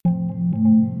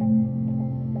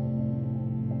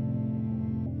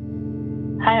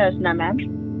Archana ma'am.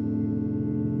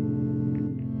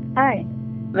 Hi.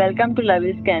 Welcome to Love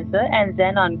is Cancer and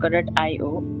Zen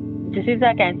Oncology.io. This is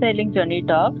a cancer healing journey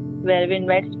talk where we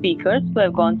invite speakers who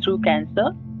have gone through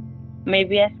cancer,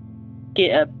 maybe as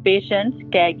patients,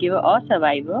 caregiver, or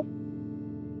survivor.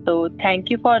 So, thank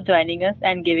you for joining us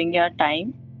and giving your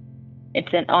time.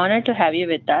 It's an honor to have you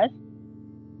with us.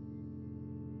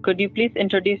 Could you please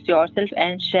introduce yourself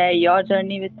and share your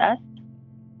journey with us?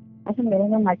 अच्छा, मेरा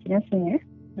नाम अर्चना सिंह है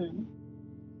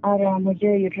और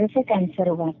मुझे uterus से cancer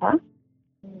हुआ था।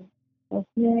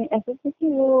 उसमें ऐसा था कि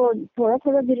वो थोड़ा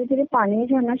थोड़ा धीरे धीरे पानी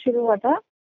झड़ना शुरू हुआ था।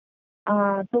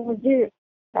 तो मुझे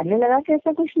पहले लगा कि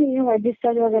ऐसा कुछ नहीं है, वाइट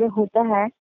डिस्चार्ज वगैरह होता है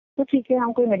तो ठीक है,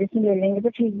 हम कोई मेडिसिन ले लेंगे तो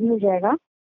ठीक भी हो जाएगा।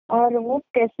 और वो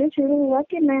कैसे शुरू हुआ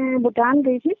कि मैं भूटान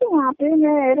गई थी, तो वहाँ पे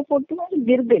मैं एयरपोर्ट पे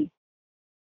गिर गई।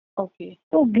 ओके।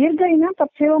 तो गिर गई ना, तब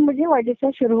से वो मुझे वाइट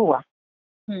डिस्चार्ज शुरू हुआ।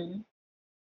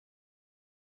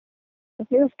 तो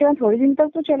फिर उसके बाद थोड़ी दिन तक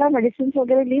तो चला, मेडिसिन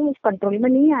वगैरह ली, उस कंट्रोल में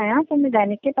नहीं आया। तो मैं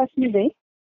गायनिक के पास में गई।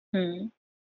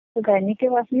 तो गायनिक के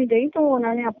पास में गई तो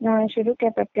उन्होंने अपना शुरू किया,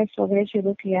 पेप टेस्ट वगैरह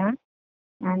शुरू किया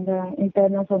एंड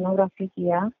इंटरनल सोनोग्राफी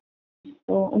किया।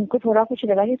 तो उनको थोड़ा कुछ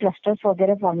लगा कि क्लस्टर्स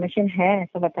वगैरह फॉर्मेशन है,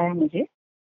 ऐसा बताया मुझे।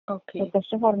 तो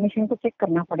क्लस्टर फॉर्मेशन को चेक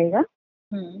करना पड़ेगा।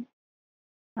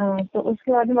 तो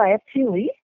उसके बाद बायोप्सी हुई।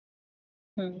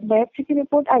 बायोप्सी की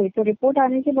रिपोर्ट आई। तो रिपोर्ट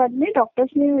आने के बाद में डॉक्टर्स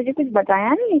ने मुझे कुछ बताया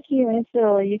नहीं कि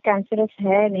ये कैंसरस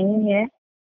है नहीं है।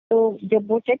 तो जब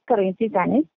वो चेक कर रही थी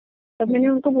गायनिक, तब मैंने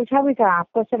उनको पूछा भी था,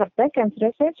 आपको ऐसा लगता है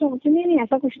कैंसरस है? तो मुझे नहीं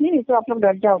ऐसा कुछ नहीं, तो आप लोग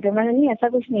डर जाओगे। मैंने नहीं, ऐसा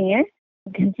कुछ नहीं है,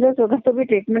 कैंसरस होगा तो भी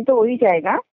ट्रीटमेंट तो हो ही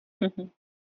जाएगा।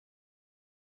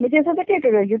 मुझे ऐसा था कि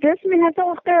यूट्रस में है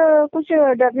तो उसका कुछ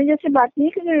डरने जैसी बात नहीं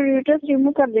है कि यूट्रस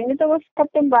रिमूव कर देंगे तो बस कब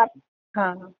तक बात।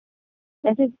 हाँ।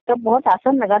 ऐसे तब बहुत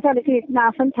आसान लगा था, लेकिन इतना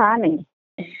आसान था नहीं।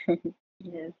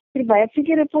 फिर बायोप्सी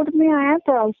की रिपोर्ट में आया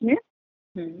था, उसमें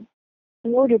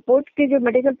वो रिपोर्ट के जो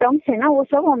मेडिकल टर्म्स है ना, वो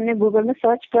सब हमने गूगल में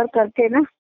सर्च कर करके ना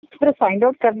फिर फाइंड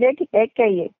आउट कर लिया कि है क्या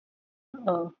ये।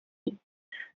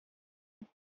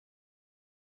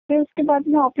 फिर उसके बाद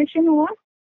में ऑपरेशन हुआ।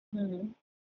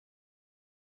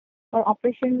 और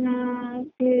ऑपरेशन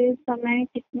के समय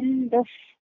कितने 10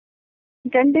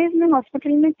 डेज में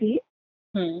हॉस्पिटल में थी।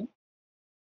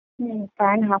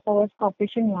 5.5 आवर्स का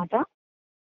ऑपरेशन हुआ था।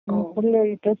 फुल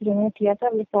यूट्रस रिमूव किया था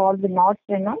with all the knots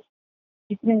and all.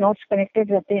 जितने नॉट्स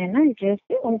कनेक्टेड रहते हैं ना यूट्रस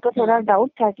से, उनका थोड़ा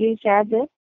डाउट था कि शायद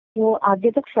वो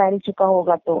आगे तक फैल चुका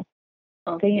होगा, तो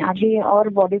कहीं आगे और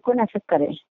बॉडी को न अफेक्ट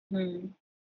करे,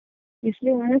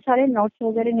 इसलिए उन्होंने सारे नॉट्स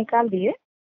वगैरह निकाल दिए।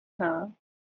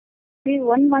 फिर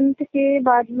 1 मंथ के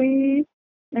बाद में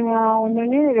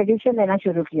उन्होंने रेडिएशन लेना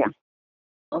शुरू किया।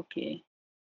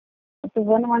 तो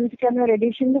 1 मंथ के अंदर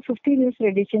रेडिएशन, 15 मिनट्स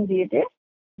रेडिएशन दिए थे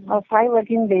और 5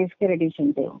 वर्किंग डेज के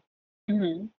रेडिएशन थे।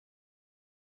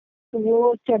 तो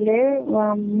वो चले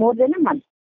more than a month.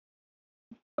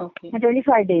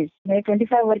 25 days, मेरे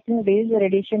 25 वर्किंग डेज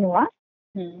रेडिएशन हुआ।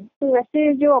 तो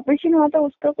वैसे जो ऑपरेशन हुआ था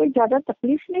उसका कोई ज्यादा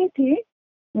तकलीफ नहीं थी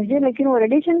मुझे, लेकिन वो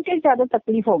रेडिएशन की ज्यादा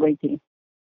तकलीफ हो गई थी,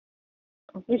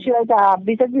 शायद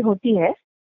अभी तक भी होती है,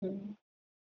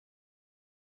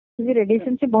 क्योंकि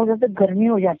रेडिएशन से बहुत ज्यादा गर्मी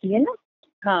हो जाती है ना।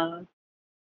 हाँ।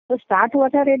 तो स्टार्ट हुआ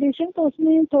था रेडिएशन, तो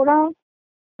उसमें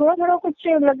थोड़ा कुछ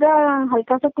लगा,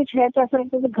 हल्का सा कुछ है, तो ऐसा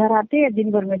लगता है घर आते हैं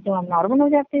दिन भर में तो हम नॉर्मल हो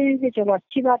जाते हैं कि चलो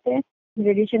अच्छी बात है,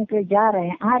 रेडिएशन पे जा रहे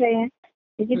हैं आ रहे हैं।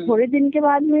 लेकिन थोड़े दिन के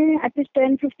बाद में एटलीस्ट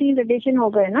 10-15 रेडिएशन हो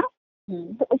गए ना,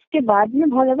 तो उसके बाद में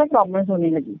बहुत ज्यादा प्रॉब्लम्स होने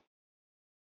लगी।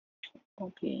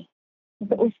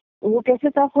 तो वो कैसे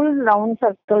था, फुल राउंड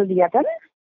सर्कल दिया था ना।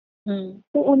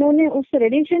 तो उन्होंने उस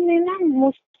रेडिएशन ने ना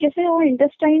कैसे वो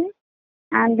intestine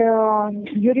and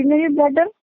urinary bladder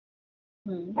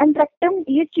and rectum,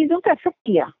 ये चीजों का इफेक्ट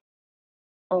किया।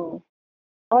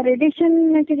 और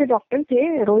रेडिएशन के जो डॉक्टर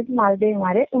थे रोहित मालदे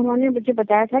हमारे, उन्होंने मुझे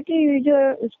बताया था कि जो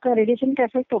उसका रेडिएशन का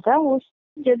इफेक्ट होगा वो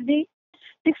जल्दी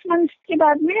 6 मंथ्स के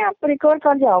बाद में आप रिकवर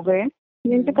कर जाओगे,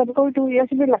 नहीं तो कभी कभी 2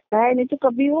 ईयर्स भी लगता है, नहीं तो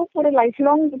कभी वो पूरे लाइफ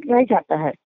लॉन्ग रह जाता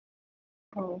है।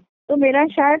 तो मेरा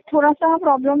शायद थोड़ा सा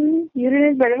प्रॉब्लम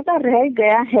यूरिनरी ब्लैडर का रह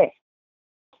गया है।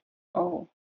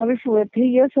 अभी 3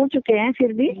 ईयर्स हो चुके हैं,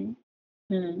 फिर भी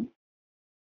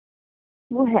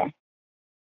वो है।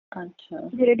 अच्छा।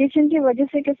 रेडिएशन की वजह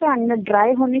से कैसा अंदर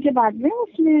ड्राई होने के बाद में,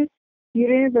 उसमें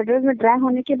यूरिनरी ब्लैडर में ड्राई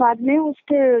होने के बाद में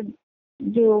उसके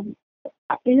जो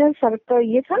इनर सर्कल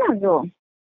ये था ना, जो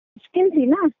स्किन थी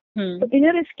ना, तो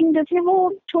इनर स्किन जैसे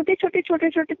वो छोटे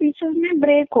छोटे पीसेस में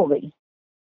ब्रेक हो गई।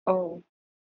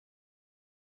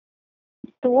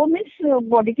 तो वो मीन्स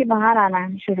बॉडी के बाहर आना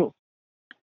है शुरू।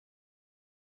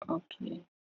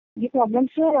 ये प्रॉब्लम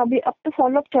से अभी अब तो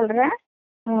फॉलोअप चल रहा है।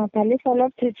 पहले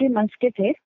फॉलोअप 3 मंथ्स के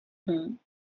थे,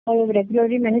 और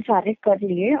रेगुलरली मैंने सारे कर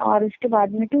लिए और उसके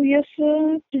बाद में 2 इयर्स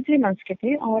 3 मंथ्स के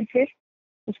थे और फिर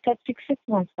उसका 6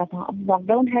 मंथ्स का था। अब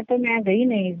लॉकडाउन है तो मैं गई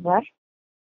नहीं इस बार,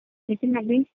 लेकिन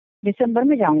अभी दिसंबर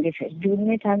में जाऊंगी। फिर जून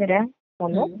में था मेरा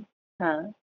फॉलो।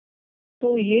 हाँ।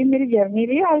 तो ये मेरी जर्नी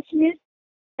रही और उसमें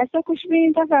ऐसा कुछ भी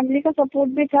नहीं था, फैमिली का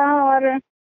सपोर्ट भी था। और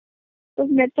तो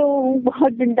मैं तो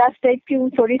बहुत बिंदास टाइप की हूँ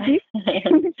थोड़ी सी।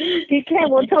 ठीक है,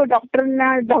 वो तो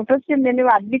डॉक्टर से मैंने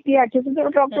बात भी की अच्छे से। तो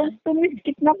डॉक्टर तुम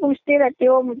कितना पूछते रहते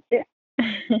हो मुझसे।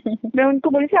 मैं उनको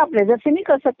बोली थी आप लेजर से नहीं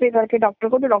कर सकते करके डॉक्टर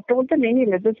को। तो डॉक्टर बोलते नहीं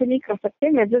लेजर से नहीं कर सकते,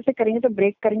 लेजर से करेंगे तो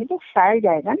ब्रेक करेंगे तो फैल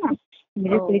जाएगा ना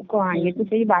मेरे क्लिक को। हाँ ये तो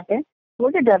सही बात है।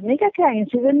 बोलते डरने का क्या,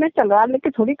 इंसिडेंट में तलवार लेके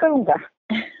थोड़ी करूंगा।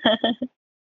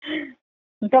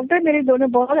 डॉक्टर मेरे दोनों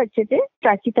बहुत अच्छे थे,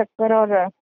 प्राची ठक्कर और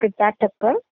प्रताप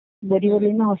ठक्कर,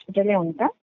 बोरीवली में हॉस्पिटल है उनका।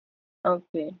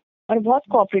 ओके। और बहुत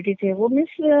कोऑपरेटिव थे वो।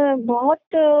 मिस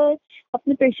बहुत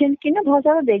अपने पेशेंट की ना बहुत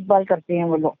ज्यादा देखभाल करते हैं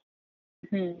वो लोग।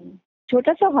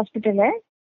 छोटा सा हॉस्पिटल है,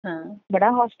 हाँ। बड़ा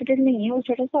हॉस्पिटल नहीं है वो,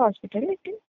 छोटा सा हॉस्पिटल है,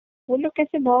 लेकिन वो लोग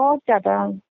कैसे बहुत ज्यादा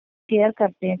केयर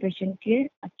करते हैं पेशेंट के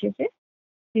अच्छे से।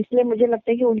 इसलिए मुझे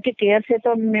लगता है कि उनके केयर से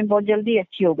तो मैं बहुत जल्दी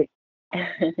अच्छी हो गई।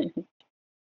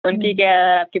 उनकी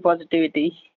क्या, आपकी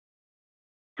पॉजिटिविटी?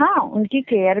 हाँ उनकी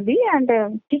केयर भी एंड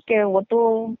ठीक है, वो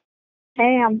तो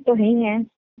है, हम तो ही हैं।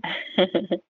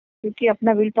 क्योंकि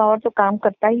अपना विल पावर तो काम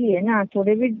करता ही है ना।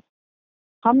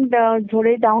 हम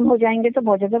थोड़े डाउन हो जाएंगे तो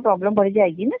बहुत ज्यादा प्रॉब्लम बढ़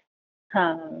जाएगी ना।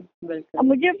 हाँ बिल्कुल। अब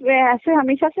मुझे ऐसे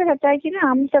हमेशा से रहता है कि ना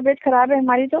हम तबीयत खराब है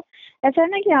हमारी तो ऐसा है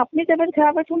ना कि अपनी तबीयत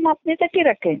खराब है तो हम अपने तक ही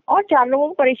रखें और 4 लोगों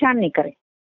को परेशान नहीं करें।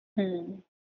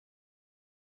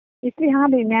 इसलिए हाँ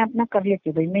भाई मैं अपना कर लेती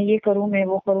हूँ, भाई मैं ये करूँ, मैं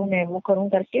वो करूँ, मैं वो करूँ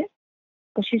करके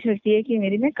कोशिश रहती है कि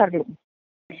मेरी मैं कर लूँ।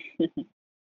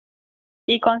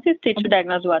 ये कौन सी स्टेज पे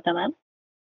डायग्नोज हुआ था मैम?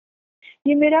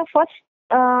 ये मेरा फर्स्ट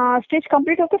स्टेज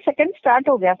कंप्लीट होकर सेकंड स्टार्ट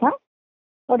हो गया था।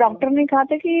 और डॉक्टर ने कहा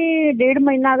था कि 1.5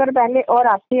 महीना अगर पहले और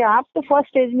आते आप तो फर्स्ट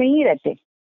स्टेज में ही रहते।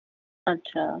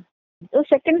 अच्छा। तो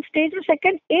सेकंड स्टेज और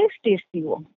सेकंड ए स्टेज थी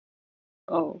वो।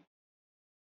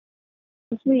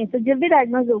 उसमें तो जल्दी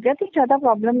डायग्नोज हो गया तो ज्यादा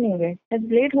प्रॉब्लम नहीं हुए।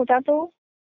 जब लेट होता तो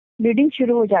ब्लीडिंग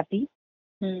शुरू हो जाती।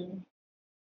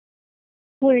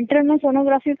 वो इंटरनल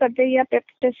सोनोग्राफी करते या पेट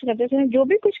टेस्ट करते थे, जो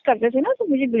भी कुछ करते थे ना, तो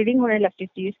मुझे ब्लीडिंग होने लगती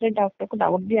थी। इसलिए डॉक्टर को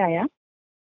डाउट भी आया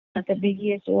तभी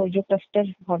ये तो जो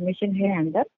क्लस्टर फॉर्मेशन है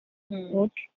अंदर वो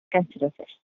कैंसरस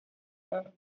है।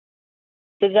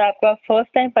 तो जब आपका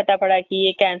फर्स्ट टाइम पता पड़ा कि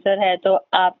ये कैंसर है तो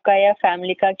आपका या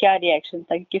फैमिली का क्या रिएक्शन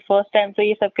था? क्योंकि फर्स्ट टाइम तो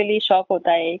ये सबके लिए शॉक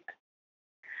होता है एक।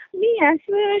 नहीं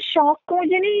ऐसे शॉक को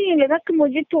मुझे नहीं लगा कि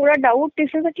मुझे थोड़ा डाउट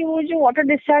इसलिए था कि वो जो वाटर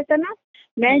डिस्चार्ज था ना,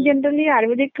 मैं जनरली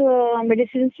आयुर्वेदिक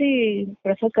मेडिसिन से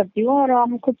प्रेफर करती हूँ और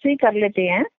हम खुद से ही कर लेते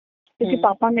हैं क्योंकि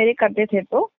पापा मेरे करते थे।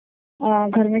 तो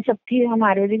घर में सबकी हम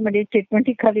आयुर्वेदिक ट्रीटमेंट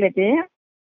ही कर लेते हैं।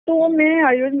 तो मैं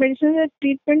आयुर्वेद मेडिसिन से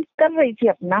ट्रीटमेंट कर रही थी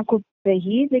अपना खुद से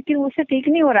ही, लेकिन उससे ठीक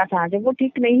नहीं हो रहा था। जब वो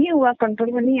ठीक नहीं हुआ,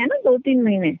 कंट्रोल में नहीं है ना 2-3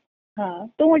 महीने, हाँ।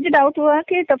 तो मुझे डाउट हुआ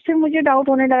कि तब से मुझे डाउट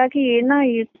होने लगा कि ये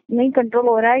नहीं कंट्रोल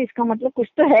हो रहा है, इसका मतलब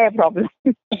कुछ तो है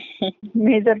प्रॉब्लम।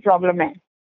 मेजर प्रॉब्लम है।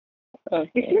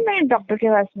 इसलिए मैं डॉक्टर के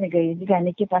पास में गई,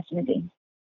 गायनिक के पास में गई।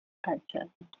 अच्छा।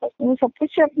 वो सब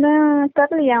कुछ अपना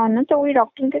कर लिया उन्होंने। तो वही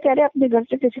डॉक्टर के कह रहे अपने घर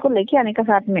से किसी को लेके आने का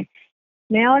साथ में।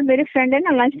 मैं और मेरे फ्रेंड है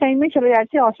ना लंच टाइम में चले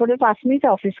जाते, हॉस्पिटल पास में ही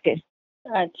था ऑफिस के।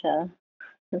 अच्छा।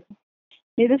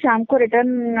 ये तो शाम को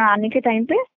रिटर्न आने के टाइम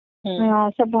पे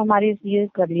सब हमारी ये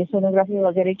कर लिए, सोनोग्राफी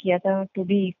वगैरह किया था,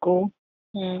 2D इको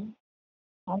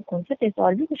और कौन सा टेस्ट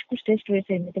और भी कुछ कुछ टेस्ट हुए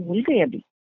थे, मैं तो भूल गई अभी।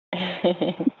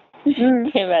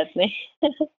 कोई बात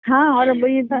नहीं। हाँ और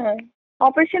वही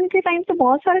ऑपरेशन के टाइम तो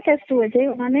बहुत सारे टेस्ट हुए थे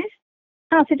उन्होंने।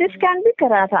 हाँ सीटी स्कैन भी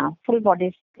करा था, full body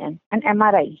scan and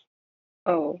MRI।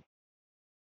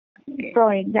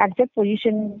 तो एग्जैक्ट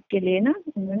पोजीशन के लिए ना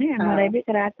उन्होंने MRI भी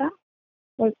कराया था।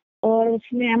 और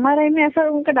उसमें MRI में ऐसा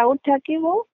उनका डाउट था कि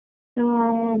वो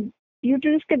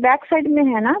यूट्रस के बैक साइड में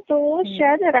है ना, तो वो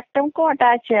शायद रेक्टम को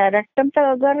अटैच है। रेक्टम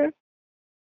तक अगर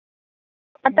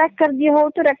अटैक कर दिया हो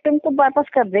तो रेक्टम को बाईपास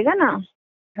कर देगा ना।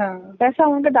 हाँ। ऐसा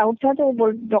उनका डाउट था। तो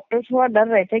डॉक्टर थोड़ा डर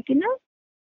रहे थे कि ना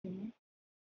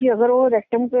कि अगर वो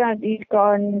रेक्टम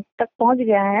तक पहुंच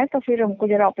गया है तो फिर हमको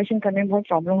जरा ऑपरेशन करने में बहुत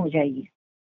प्रॉब्लम हो जाएगी।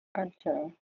 अच्छा।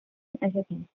 ऐसा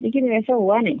था, लेकिन वैसा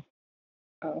हुआ नहीं।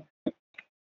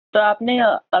 तो आपने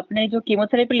अपने जो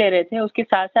कीमोथेरेपी ले रहे थे उसके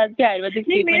साथ साथ भी आयुर्वेदिक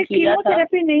ट्रीटमेंट किया था?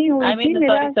 कीमोथेरेपी नहीं हुई थी,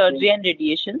 मेरा सर्जरी एंड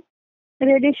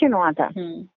रेडिएशन हुआ था।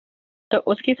 तो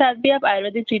उसके साथ भी आप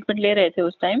आयुर्वेदिक ट्रीटमेंट ले रहे थे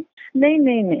उस टाइम?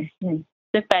 नहीं,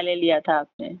 सिर्फ पहले लिया था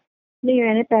आपने? नहीं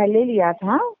मैंने पहले लिया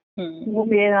था। वो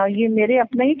ये मेरे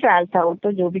अपना ही ट्रायल था वो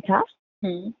तो, जो भी था।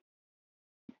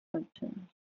 अच्छा।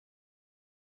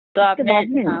 तो आपने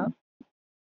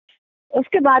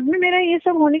उसके बाद में मेरा ये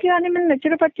सब होने के बाद में मैंने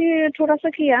नेचुरोपैथी थोड़ा सा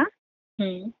किया,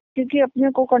 क्योंकि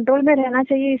अपने को कंट्रोल में रहना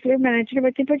चाहिए, इसलिए मैं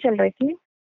नेचुरोपैथी पर चल रही थी।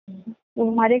 वो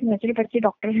हमारे एक नेचुरोपैथी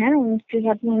डॉक्टर हैं, उनके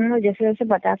साथ में उन्होंने जैसे जैसे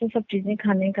बताया था सब चीजें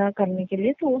खाने का करने के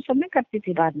लिए, तो वो सब मैं करती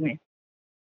थी बाद में।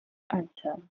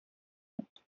 अच्छा।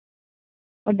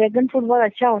 और ड्रैगन फ्रूट बहुत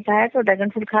अच्छा होता है, तो ड्रैगन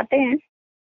फ्रूट खाते हैं।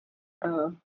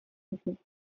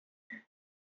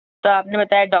 तो आपने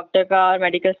बताया डॉक्टर का और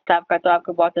मेडिकल स्टाफ का तो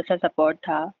आपको बहुत अच्छा सपोर्ट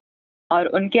था, और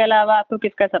उनके अलावा आपको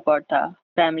किसका सपोर्ट था?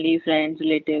 Family, friends,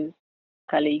 relatives,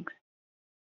 colleagues?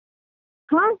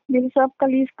 हाँ, मेरे सब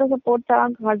कलीग्स का सपोर्ट था,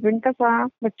 हस्बैंड का था,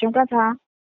 बच्चों का था।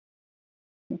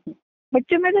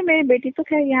 बच्चों में तो मेरी बेटी तो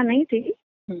खैर यहाँ नहीं थी,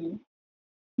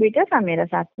 बेटा था मेरा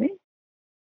साथ में।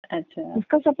 अच्छा।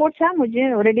 उसका सपोर्ट था मुझे।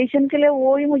 रेडिएशन के लिए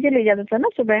वो ही मुझे ले जाता था ना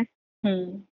सुबह।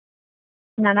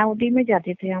 नानावटी में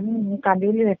जाते थे हम,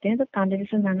 कांदिवली रहते हैं, तो कांदिवली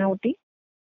से नानावटी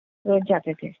रोज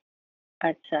जाते थे।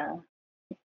 अच्छा।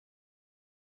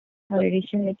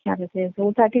 रेडिएशन लेके आते थे, तो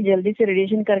वो था कि जल्दी से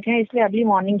रेडिएशन करके आए, इसलिए अर्ली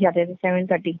मॉर्निंग जाते थे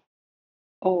 7:30।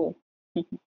 ओ।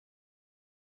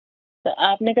 तो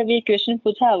आपने कभी क्वेश्चन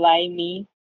पूछा व्हाई मी?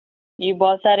 ये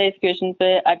बहुत सारे इस क्वेश्चन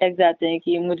पे अटक जाते हैं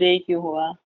कि मुझे ही क्यों हुआ।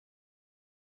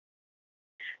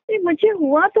 नहीं, मुझे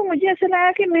हुआ तो मुझे ऐसा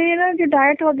लगा कि मेरा जो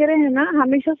डाइट वगैरह है ना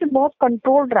हमेशा से बहुत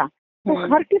कंट्रोल रहा,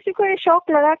 तो हर किसी को ये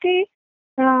शौक लगा कि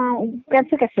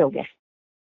कैंसर कैसे हो गया।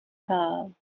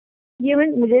 हाँ। ये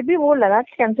मुझे भी वो लगा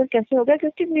कि कैंसर कैसे हो गया,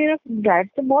 क्योंकि मेरा डाइट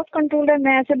तो बहुत कंट्रोल है।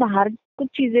 मैं ऐसे बाहर कुछ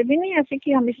चीजें भी नहीं ऐसे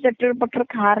कि हमेशा चटर पटर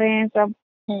खा रहे हैं सब,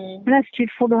 है ना,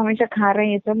 स्ट्रीट फूड हमेशा खा रहे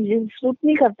हैं, ये सब मुझे सूट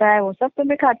नहीं करता है। वो सब तो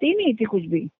मैं खाती ही नहीं थी कुछ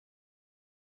भी।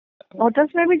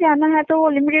 होटल्स में भी जाना है तो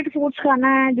लिमिटेड फूड्स खाना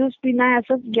है, जूस पीना है,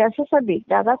 ऐसा जैसा सब भी,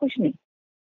 ज्यादा कुछ नहीं।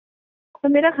 तो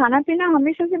मेरा खाना पीना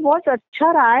हमेशा से बहुत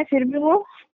अच्छा रहा है, फिर भी वो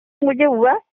मुझे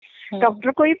हुआ।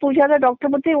 डॉक्टर को ही पूछा था, डॉक्टर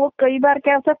बोलते वो कई बार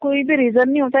क्या ऐसा कोई भी रीजन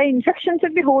नहीं होता है, इन्फेक्शन से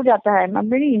भी हो जाता है। मैं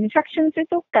मेरी इन्फेक्शन से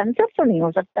तो कैंसर तो नहीं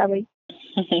हो सकता भाई,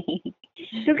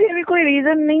 क्योंकि अभी कोई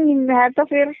रीजन नहीं है तो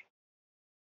फिर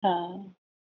हाँ।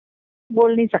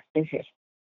 बोल नहीं सकते फिर।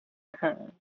 हाँ।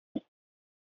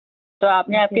 तो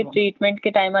आपने आपके ट्रीटमेंट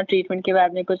के टाइम और ट्रीटमेंट के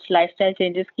बाद में कुछ लाइफस्टाइल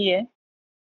चेंजेस किए?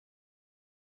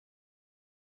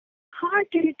 हाँ,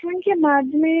 ट्रीटमेंट के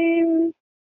बाद में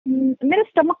मेरे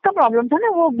स्टमक का प्रॉब्लम था ना,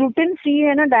 वो ग्लूटेन फ्री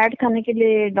है ना डाइट खाने के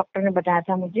लिए डॉक्टर ने बताया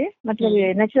था मुझे, मतलब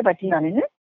ये नेचुरोपैथी वाले ने।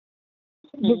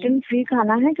 ग्लूटेन फ्री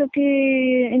खाना है, क्योंकि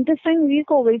इंटेस्टाइन वीक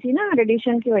हो गई थी ना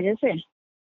रेडिएशन की वजह से।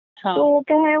 हाँ। तो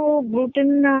क्या है, वो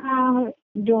ग्लूटेन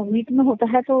जो मीट में होता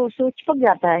है तो उससे चिपक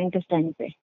जाता है इंटेस्टाइन पे।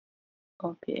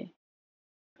 ओके।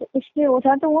 तो इसलिए वो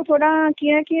था, तो वो थोड़ा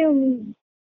किया कि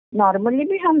नॉर्मली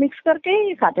भी हम मिक्स करके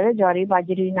ही खाते थे, ज्वारी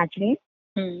बाजरी नाचनी,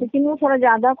 लेकिन वो थोड़ा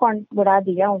ज्यादा बढ़ा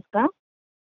दिया उसका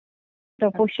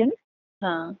प्रपोर्शन।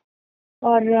 हाँ।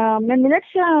 और मैं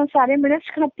मिलेट्स, सारे मिलेट्स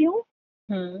खाती हूँ।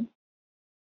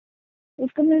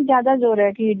 उसका में ज्यादा जोर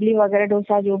है कि इडली वगैरह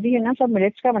डोसा जो भी है ना सब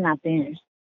मिलेट्स का बनाते हैं।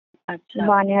 अच्छा।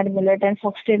 बार्नयार्ड मिलेट है,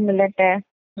 फॉक्सटेल मिलेट है,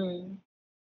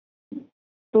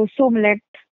 टोसो मिलेट,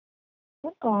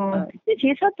 कितने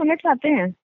 6-7 मिलेट्स आते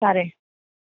हैं सारे।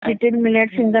 Little millet,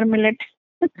 finger millet.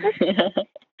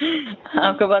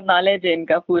 आपको बहुत नॉलेज है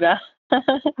इनका पूरा।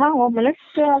 हाँ, वो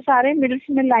मिलेट्स सारे मिलेट्स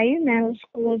में लाई, मैं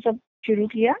उसको सब शुरू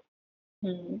किया।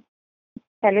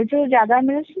 पहले तो ज्यादा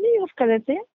मिलेट्स नहीं यूज कर रहे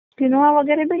थे, क्विनोआ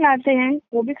वगैरह भी लाते हैं,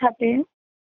 वो भी खाते हैं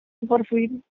सुपर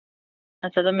फूड।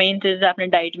 अच्छा, तो मेन चीज आपने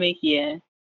डाइट में किया है?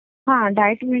 हाँ,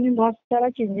 डाइट में बहुत सारा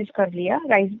चेंजेस कर लिया।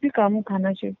 राइस भी कम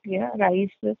खाना शुरू किया।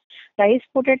 राइस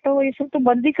पोटैटो ये सब तो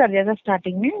बंद ही कर दिया था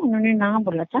स्टार्टिंग में, उन्होंने ना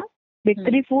बोला था।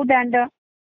 Bakery food and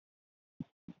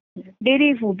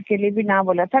dairy food के लिए भी ना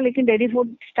बोला था, लेकिन डेयरी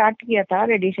फूड स्टार्ट किया था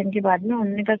रेडिएशन के बाद में।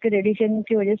 उन्होंने कहा कि रेडिएशन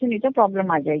की वजह से नहीं तो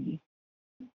प्रॉब्लम आ जाएगी।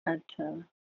 अच्छा,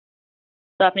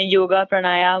 तो आपने योगा,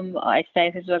 प्राणायाम,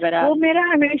 एक्सरसाइजेस वगैरह? वो मेरा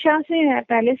हमेशा से है,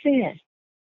 पहले से है।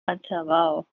 अच्छा,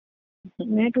 वाह।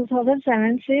 मैं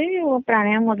 2007 से वो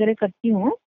प्राणायाम वगैरह करती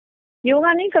हूँ।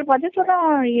 योगा नहीं कर पाते,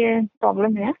 थोड़ा ये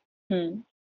प्रॉब्लम है।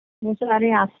 वो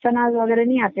सारे आसनास वगैरह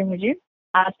नहीं आते मुझे,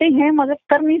 आते हैं मगर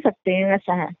कर नहीं सकते हैं,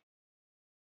 वैसा है।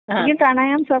 लेकिन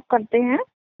प्राणायाम सब करते हैं।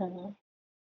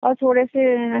 और थोड़े से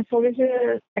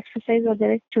एक्सरसाइज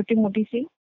वगैरह छोटी मोटी सी,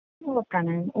 वो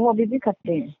प्राणायाम वो अभी भी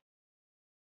करते हैं।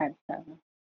 अच्छा।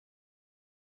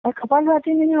 और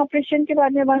कपालभाति मैंने ऑपरेशन के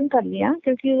बाद में बंद कर लिया,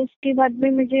 क्योंकि उसके बाद में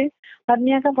मुझे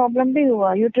हर्निया का प्रॉब्लम भी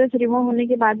हुआ। यूट्रस रिमूव होने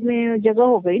के बाद में जगह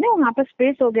हो गई ना, वहाँ पर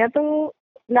स्पेस हो गया, तो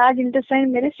लार्ज इंटेस्टाइन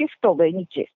मेरे शिफ्ट हो गई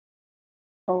नीचे।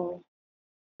 तो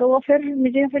वो फिर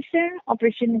मुझे फिर से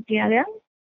ऑपरेशन किया गया।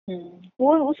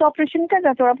 वो उस ऑपरेशन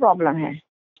का थोड़ा प्रॉब्लम है।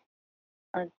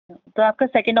 अच्छा, तो आपका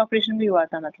सेकंड ऑपरेशन भी हुआ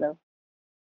था मतलब?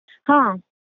 हाँ,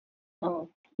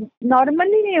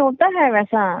 नॉर्मली नहीं होता है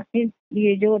वैसा।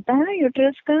 ये जो होता है ना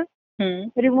यूट्रस का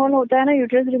रिमूवल होता है ना,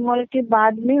 यूट्रस रिमूवल के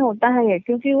बाद में होता है ये,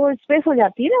 क्योंकि वो स्पेस हो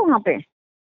जाती है ना वहाँ पे।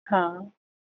 हाँ।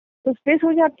 तो स्पेस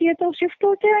हो जाती है तो शिफ्ट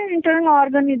होते हैं इंटरनल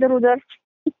ऑर्गन इधर उधर।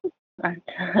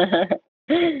 अच्छा।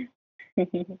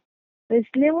 तो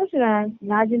इसलिए वो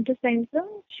लार्ज इंटेस्टाइन का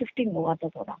शिफ्टिंग हुआ था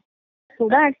थोड़ा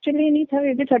थोड़ा। एक्चुअली नहीं था,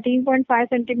 ये भी 13.5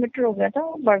 सेंटीमीटर हो गया था,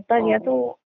 वो बढ़ता गया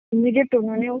तो इमीडिएट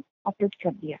उन्होंने ऑपरेट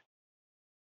कर दिया।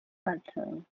 अच्छा।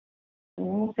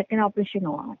 वो सेकेंड ऑपरेशन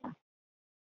हुआ था।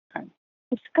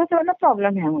 उसका थोड़ा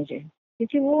प्रॉब्लम है मुझे,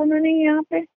 क्योंकि वो उन्होंने यहाँ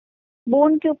पे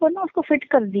बोन के ऊपर ना उसको फिट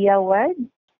कर दिया हुआ है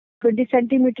 20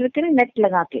 सेंटीमीटर के ना नेट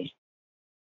लगा के।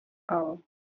 तो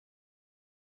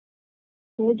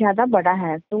वो ज्यादा बड़ा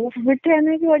है, तो वो फिट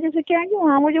रहने की वजह से क्या है कि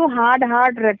वहाँ मुझे वो हार्ड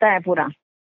हार्ड रहता है पूरा।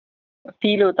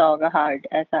 फील होता होगा हार्ड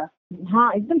ऐसा?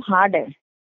 हाँ एकदम हार्ड है।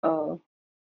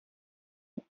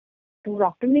 तो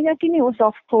डॉक्टर ने कहा कि नहीं वो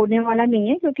सॉफ्ट होने वाला नहीं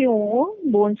है, क्योंकि वो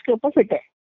बोन्स के ऊपर फिट है।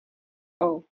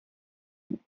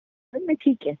 तो मैं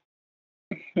ठीक है,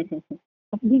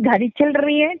 अपनी गाड़ी चल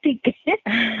रही है, ठीक है।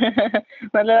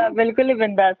 मतलब बिल्कुल ही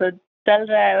बिंदास हो, चल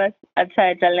रहा है बस, अच्छा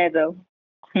है चलने दो।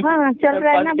 हाँ चल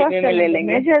रहा है ना, बस ले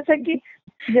लेंगे। जैसा कि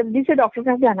जल्दी से डॉक्टर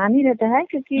का जाना नहीं रहता है,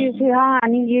 क्योंकि फिर हाँ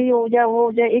आनी ये हो जाए वो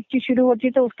हो जाए, एक चीज शुरू होती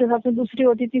है तो उसके साथ में दूसरी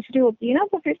होती तीसरी होती है ना,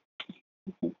 तो फिर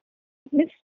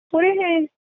पूरे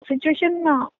सिचुएशन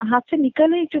हाथ से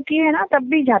निकल ही चुकी है ना, तब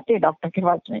भी जाते हैं डॉक्टर के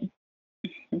पास में।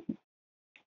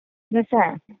 वैसा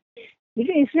है,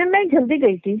 लेकिन इसमें मैं जल्दी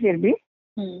गई थी फिर भी।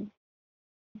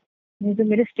 नहीं तो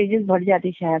मेरे स्टेजेस बढ़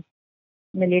जाती शायद,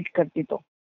 मैं लेट करती तो।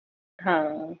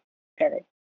 हाँ करेक्ट।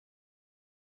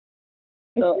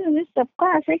 इसलिए सबका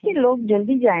ऐसा है कि लोग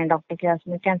जल्दी जाएं डॉक्टर के पास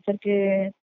में, कैंसर के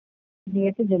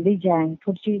लिए तो जल्दी जाएं।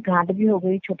 थोड़ी सी गांठ भी हो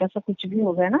गई, छोटा सा कुछ भी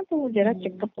हो गया ना, तो जरा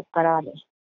चेकअप करा ले।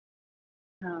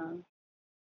 हाँ।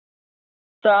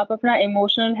 तो आप अपना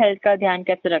इमोशनल हेल्थ का ध्यान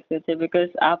कैसे रखते थे? बिकॉज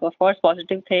आप ऑफ कोर्स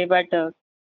पॉजिटिव थे, बट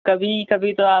कभी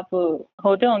कभी तो आप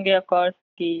होते होंगे ऑफ कोर्स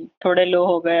कि थोड़े लो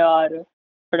हो गए और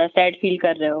थोड़ा सैड फील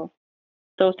कर रहे हो,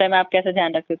 तो उस टाइम आप कैसे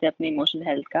ध्यान रखते थे अपनी इमोशनल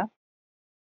हेल्थ का?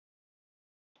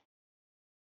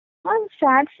 हाँ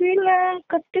सैड फील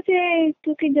करते थे,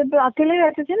 क्योंकि जब अकेले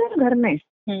रहते थे ना घर में,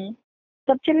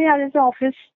 सब चले जाते थे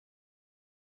ऑफिस।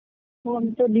 वो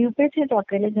हम तो लीव पे थे तो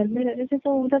अकेले घर में रहते थे,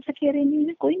 तो उधर से कह रही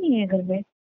नहीं कोई नहीं है घर में,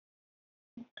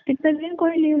 कितने दिन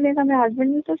कोई लीव लेगा। मेरे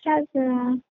हस्बैंड ने तो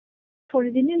शायद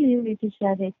थोड़ी दिन ही लीव ली थी,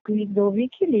 शायद 1 वीक 2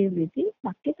 वीक ही लीव ली थी,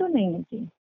 बाकी तो नहीं थी।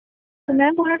 तो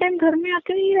मैं पूरा टाइम घर में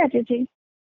आके ही रहती थी,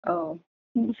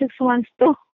 6 मंथ्स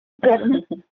तो घर में।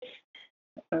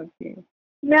 ओके।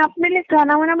 मैं अपने लिए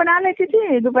खाना वाना बना लेती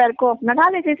थी, दोपहर को अपना खा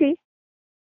लेती थी।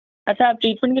 अच्छा, आप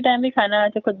ट्रीटमेंट के टाइम भी खाना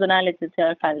ऐसे खुद बना लेते थे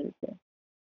और खा लेते थे?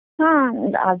 हाँ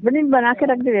हस्बैंड बना के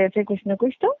रख दे रहे थे कुछ ना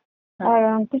कुछ तो।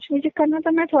 और कुछ मुझे करना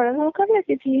तो मैं थोड़ा थोड़ा कर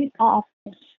लेती थी।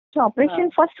 तो ऑपरेशन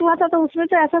फर्स्ट हुआ था तो उसमें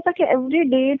तो ऐसा था कि एवरी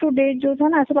डे टू डे जो था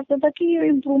ना, ऐसा लगता था कि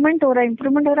इम्प्रूवमेंट हो रहा है,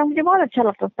 इम्प्रूवमेंट हो रहा है। मुझे बहुत अच्छा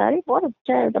लगता था, अरे बहुत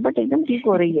अच्छा है बट एकदम ठीक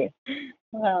हो रही है।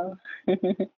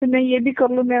 तो मैं ये भी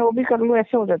कर लूँ, मैं वो भी कर लूँ,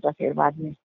 ऐसे हो जाता फिर बाद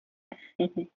में।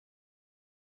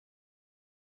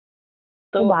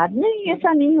 तो बाद में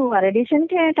ऐसा नहीं हुआ, रेडिएशन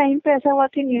के टाइम पे ऐसा हुआ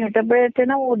कि तबियत है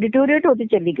ना वो डिटोरिएट होती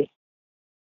चली गई,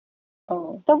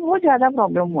 तो वो ज्यादा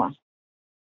प्रॉब्लम हुआ।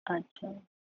 अच्छा।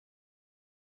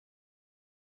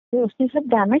 तो उसने सब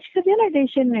डैमेज कर दिया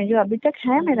रेडिएशन ने, जो अभी तक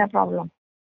है मेरा प्रॉब्लम।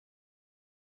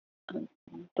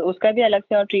 तो उसका भी अलग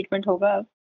से और ट्रीटमेंट होगा अब?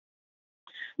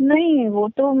 नहीं वो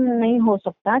तो नहीं हो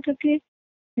सकता, क्योंकि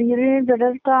यूरिन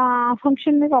ब्लडर का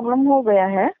फंक्शन में प्रॉब्लम हो गया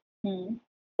है।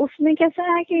 उसमें कैसा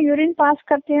है कि यूरिन पास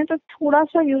करते हैं तो थोड़ा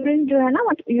सा यूरिन जो है ना,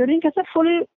 मतलब यूरिन कैसा फुल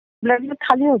ब्लड में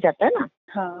खाली हो जाता है ना।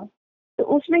 हाँ। तो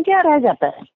उसमें क्या रह जाता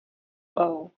है,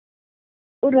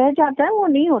 वो रह जाता है, वो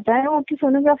नहीं होता है। वो की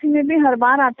सोनोग्राफी में भी हर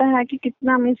बार आता है कि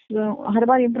कितना मिस, हर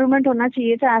बार इम्प्रूवमेंट होना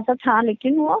चाहिए था, ऐसा था,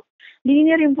 लेकिन वो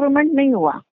लीनियर इम्प्रूवमेंट नहीं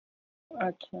हुआ।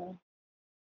 अच्छा।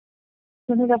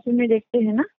 सोनोग्राफी में देखते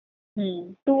हैं ना,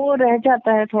 तो वो रह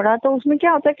जाता है थोड़ा। तो उसमें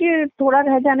क्या होता है कि थोड़ा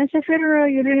रह जाने से फिर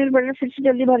यूरिनल ब्लडर फिर से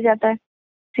जल्दी भर जाता है,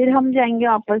 फिर हम जाएंगे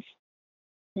वापस,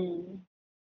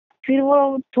 फिर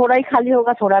वो थोड़ा ही खाली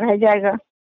होगा, थोड़ा रह जाएगा।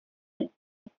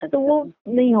 तो वो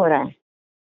नहीं हो रहा है।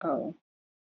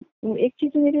 वो एक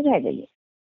चीज मेरी रह गई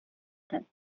है,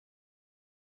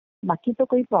 बाकी तो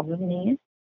कोई प्रॉब्लम नहीं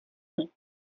है।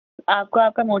 आपको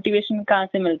आपका मोटिवेशन कहाँ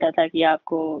से मिलता था कि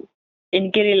आपको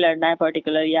इनके लिए लड़ना है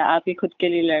पर्टिकुलर, या आपके खुद के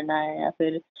लिए लड़ना है, या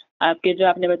फिर आपके जो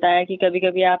आपने बताया कि कभी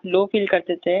कभी आप लो फील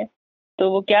करते थे, तो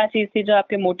वो क्या चीज़ थी जो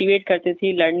आपके मोटिवेट करती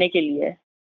थी लड़ने के लिए?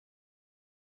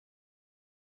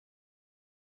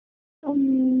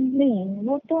 नहीं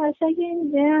वो तो ऐसा ही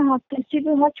मैं किसी भी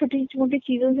बहुत छोटी छोटी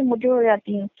चीजों से मोटिव हो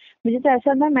जाती हूँ। मुझे तो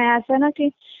ऐसा ना, मैं ऐसा ना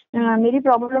कि मेरी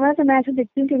प्रॉब्लम है तो मैं ऐसा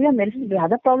देखती हूँ कि भैया मेरे से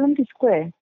ज्यादा प्रॉब्लम किसको है।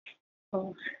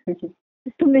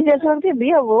 तो मुझे ऐसा लगता है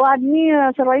भैया वो आदमी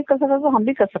सर्वाइव कर सकता तो हम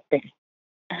भी कर सकते हैं।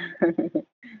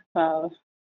 हाँ,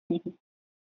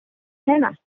 है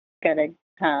ना? करेक्ट।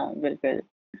 हाँ, बिल्कुल।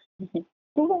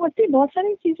 तो वो होती बहुत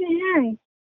सारी चीजें हैं।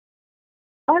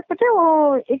 और पता है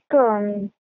वो एक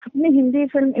अपनी हिंदी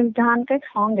फिल्म इम्तिहान का एक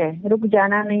सॉन्ग है, रुक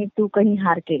जाना नहीं तू कहीं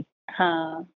हार के,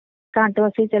 हाँ, कांटों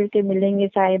से चल के मिलेंगे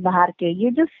साए बहार के।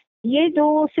 ये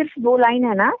जो सिर्फ 2 लाइन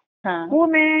है ना, हाँ, वो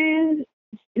मैं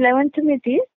 11th में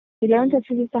थी, 11th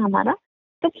एक्चुअली था हमारा।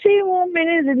 तब से वो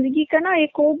मेरे जिंदगी का ना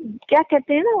एक वो क्या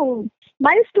कहते हैं ना, वो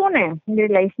माइलस्टोन है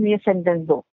मेरी लाइफ में, ये सेंटेंस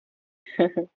 2।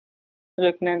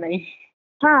 रुकना नहीं।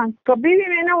 हाँ, कभी भी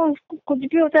मैं ना कुछ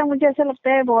भी होता है, मुझे ऐसा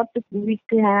लगता है बहुत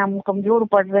वीक है हम, कमजोर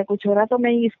पड़ रहे, कुछ हो रहा, तो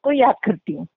मैं इसको याद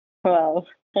करती हूँ। वाओ।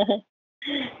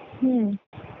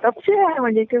 तब से है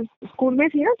मुझे कि स्कूल में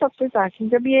थी ना, तब से था कि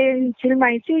जब ये फिल्म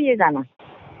आई थी ये गाना,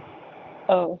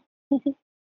 ओह।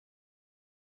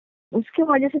 उसकी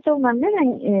वजह से तो मन में ना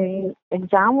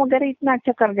एग्जाम वगैरह इतना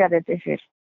अच्छा कर जाते थे फिर,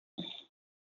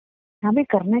 हमें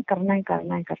करना है करना है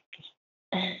करना है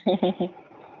करके।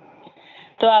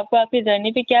 तो आपको आपकी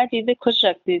जर्नी पे क्या चीजें खुश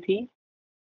रखती थी?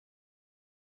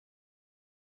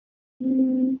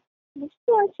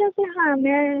 मुझको अच्छा से, हाँ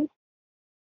मैं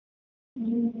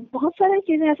बहुत सारी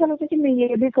चीजें ऐसा लगता है कि मैं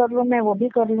ये भी कर लूँ, मैं वो भी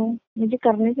कर लूँ। मुझे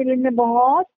करने के लिए मैं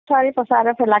बहुत सारे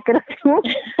पसारा फैला के रखती हूँ।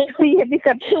 तो ये भी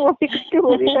करती हूँ, वो भी करती हूँ,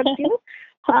 वो भी करती हूँ।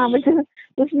 हाँ, मुझे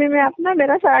उसमें मैं अपना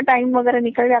मेरा सारा टाइम वगैरह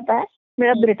निकल जाता है।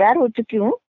 मेरा रिटायर हो चुकी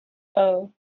हूँ, ओह।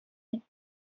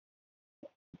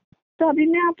 तो अभी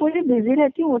मैं पूरी बिजी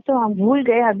रहती हूँ। वो तो हम भूल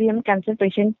गए, अभी हम कैंसर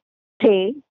पेशेंट थे,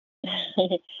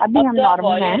 अभी अब हम तो आप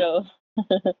नॉर्मल हैं। वॉरियर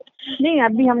हो। नहीं,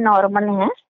 अभी हम नॉर्मल हैं,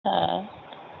 हाँ।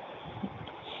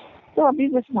 तो अभी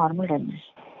बस नॉर्मल रहना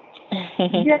है।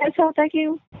 मुझे ऐसा होता है कि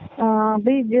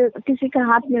भाई किसी का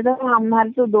हाथ में तो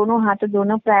हमारे तो दोनों हाथ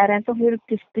दोनों पैर हैं, तो फिर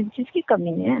किस चीज की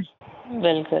कमी है।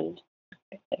 बिल्कुल।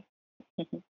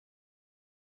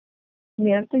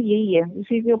 मेरा तो यही है,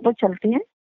 उसी के ऊपर चलते हैं।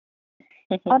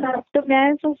 और अब तो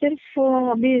मैं तो सिर्फ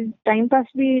अभी टाइम पास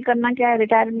भी करना क्या है,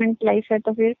 रिटायरमेंट लाइफ है,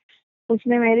 तो फिर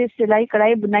उसमें मेरी सिलाई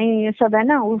कढ़ाई बुनाई ये सब है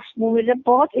ना, उस वो मेरे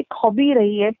बहुत एक हॉबी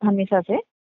रही है हमेशा से।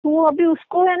 तो वो अभी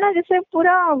उसको है ना, जैसे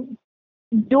पूरा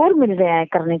जोर मिल गया है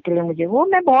करने के लिए मुझे, वो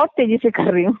मैं बहुत तेजी से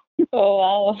कर रही हूँ। Oh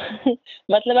wow.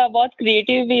 मतलब आप बहुत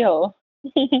क्रिएटिव भी हो।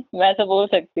 मैं तो बोल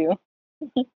सकती हूँ।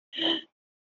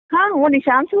 हाँ, वो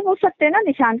निशांत से पूछ सकते हैं ना,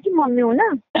 निशांत की मम्मी हूँ ना।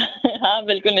 हाँ,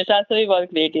 बिल्कुल, निशांत से भी बहुत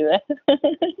क्रिएटिव है।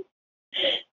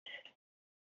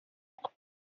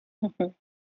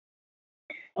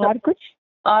 तो और कुछ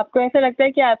आपको ऐसा लगता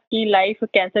है कि आपकी लाइफ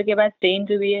कैंसर के बाद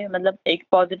चेंज हुई है, मतलब एक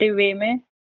पॉजिटिव वे में?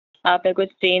 आप पे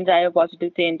कुछ चेंज आए हो, पॉजिटिव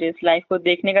चेंजेस, लाइफ को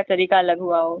देखने का तरीका अलग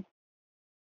हुआ हो?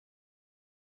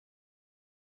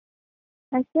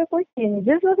 ऐसा कोई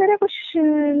चेंजेस वगैरह कुछ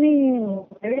नहीं,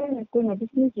 मेरे कोई नोटिस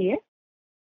नहीं किए।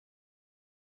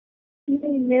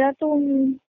 नहीं, मेरा तो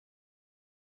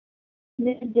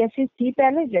मैं जैसी थी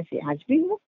पहले जैसे आज भी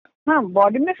हूँ। हाँ,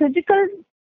 बॉडी में फिजिकल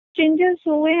चेंजेस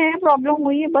हुए हैं, प्रॉब्लम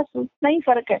हुई है, बस उतना ही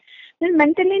फर्क है।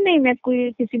 मेंटली नहीं, मैं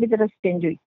कोई किसी भी तरह से चेंज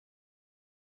हुई।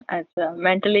 अच्छा,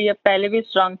 मेंटली जब पहले भी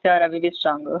स्ट्रांग थे और अभी भी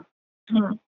स्ट्रांग हो।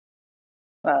 हाँ,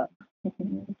 वाह।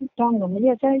 स्ट्रांग हूँ।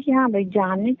 मुझे ऐसा है कि हाँ भाई,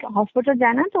 जाने हॉस्पिटल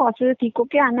जाना है तो हॉस्पिटल ठीक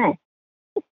होके आना है।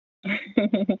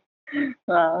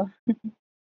 वाह।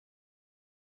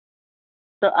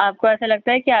 तो आपको ऐसा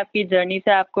लगता है कि आपकी जर्नी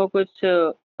से आपको कुछ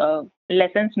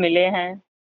लेसन्स मिले हैं?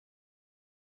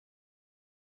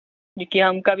 क्योंकि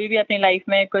हम कभी भी अपनी लाइफ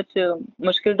में कुछ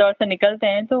मुश्किल दौर से निकलते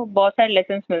हैं तो बहुत सारे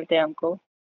लेसन्स मिलते हैं हमको।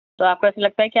 तो आपको ऐसा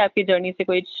लगता है कि आपकी जर्नी से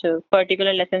कुछ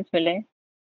पर्टिकुलर लेसन्स मिले?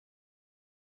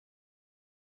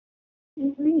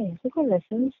 नहीं, ऐसे कोई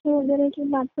लेसन वगैरह की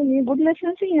बात तो नहीं, गुड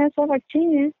लेसन ही है, सब अच्छे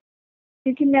ही हैं।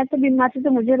 क्योंकि मैं तो बीमार थी, तो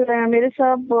मुझे मेरे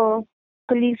सब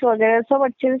कलीग्स वगैरह सब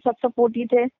अच्छे थे, सब सपोर्टिव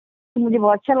थे, तो मुझे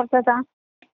बहुत अच्छा लगता था।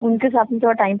 उनके साथ में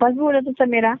थोड़ा टाइम पास भी हो जाता था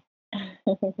मेरा।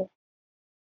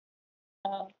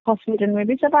 हॉस्पिटल में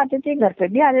भी सब आते थे, घर पे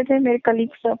भी आते थे मेरे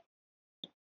कलीग सब।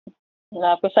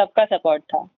 आपको सबका सपोर्ट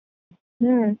था?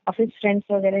 ऑफिस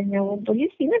फ्रेंड्स वगैरह में, वो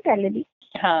पुलिस थी ना पहले भी,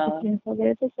 हाँ। फ्रेंड्स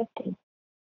वगैरह तो सब थे।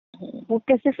 वो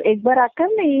क्या सिर्फ एक बार आकर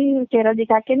नहीं, चेहरा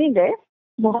दिखा के नहीं गए,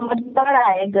 बहुत बार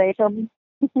आए गए सब।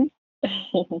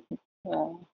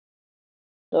 हाँ।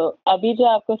 तो अभी जो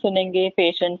आपको सुनेंगे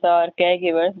पेशेंट्स और केयर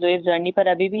गिवर्स जो इस जर्नी पर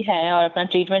अभी भी हैं और अपना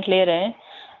ट्रीटमेंट ले रहे हैं,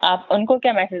 आप उनको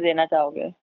क्या मैसेज देना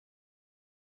चाहोगे?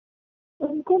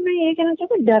 उनको मैं ये कहना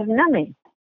चाहूँगी, डरना नहीं।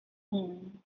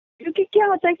 हम्म। क्योंकि क्या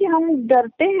होता है कि हम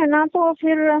डरते हैं ना, तो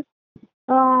फिर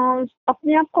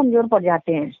अपने आप कमजोर पड़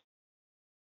जाते हैं,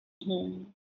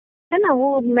 है ना।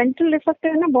 वो मेंटल इफेक्ट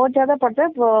है ना बहुत ज्यादा पड़ता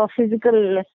है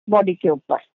फिजिकल बॉडी के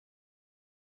ऊपर,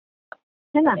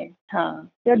 है ना। हाँ,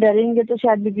 तो डरेंगे तो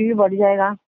शायद बीपी भी बढ़ जाएगा,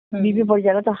 बीपी बढ़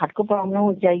जाएगा तो हार्ट को प्रॉब्लम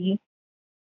हो जाएगी,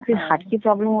 फिर हार्ट की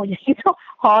प्रॉब्लम हो जाएगी तो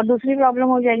और दूसरी प्रॉब्लम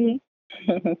हो जाएगी,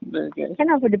 है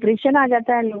ना। फिर डिप्रेशन आ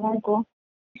जाता है लोगों को।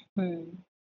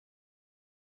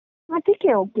 हाँ ठीक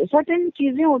है, ओके। सर्टेन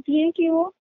चीजें होती हैं कि वो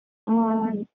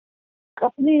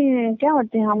अपने क्या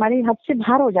होते हैं, हमारी हद से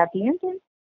बाहर हो जाती हैं,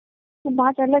 तो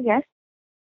बात अलग है।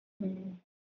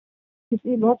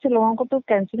 इसलिए बहुत से लोगों को तो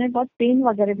कैंसर में बहुत पेन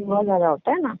वगैरह भी बहुत ज्यादा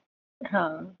होता है ना।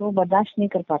 हाँ, तो वो बर्दाश्त नहीं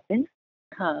कर पाते हैं।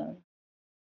 हाँ,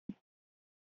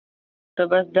 तो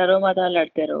बस डरो मत और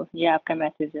लड़ते रहो, ये आपका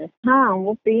मैसेज है। हाँ,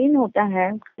 वो पेन होता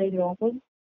है कई लोगों को,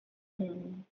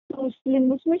 तो इसलिए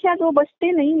उसमें शायद वो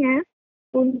बचते नहीं है,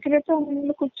 तो उनके लिए तो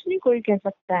हम कुछ नहीं कोई कह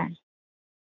सकता है।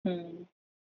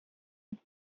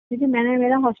 क्योंकि मैंने,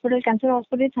 मेरा हॉस्पिटल कैंसर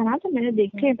हॉस्पिटल था ना, तो मैंने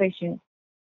देखे हैं पेशेंट।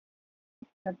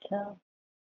 अच्छा,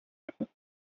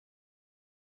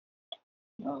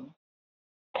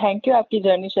 थैंक यू आपकी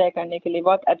जर्नी शेयर करने के लिए,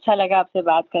 बहुत अच्छा लगा आपसे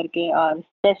बात करके, और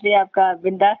स्पेशली आपका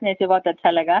बिंदास नेचर बहुत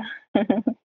अच्छा लगा।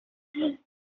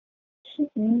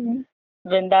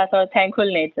 बिंदास और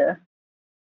thankful nature.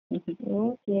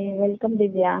 Okay, welcome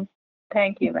Divya.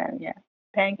 Thank you ma'am, या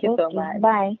thank you so much.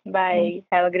 Bye bye,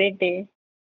 have a great day.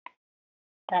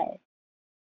 Bye.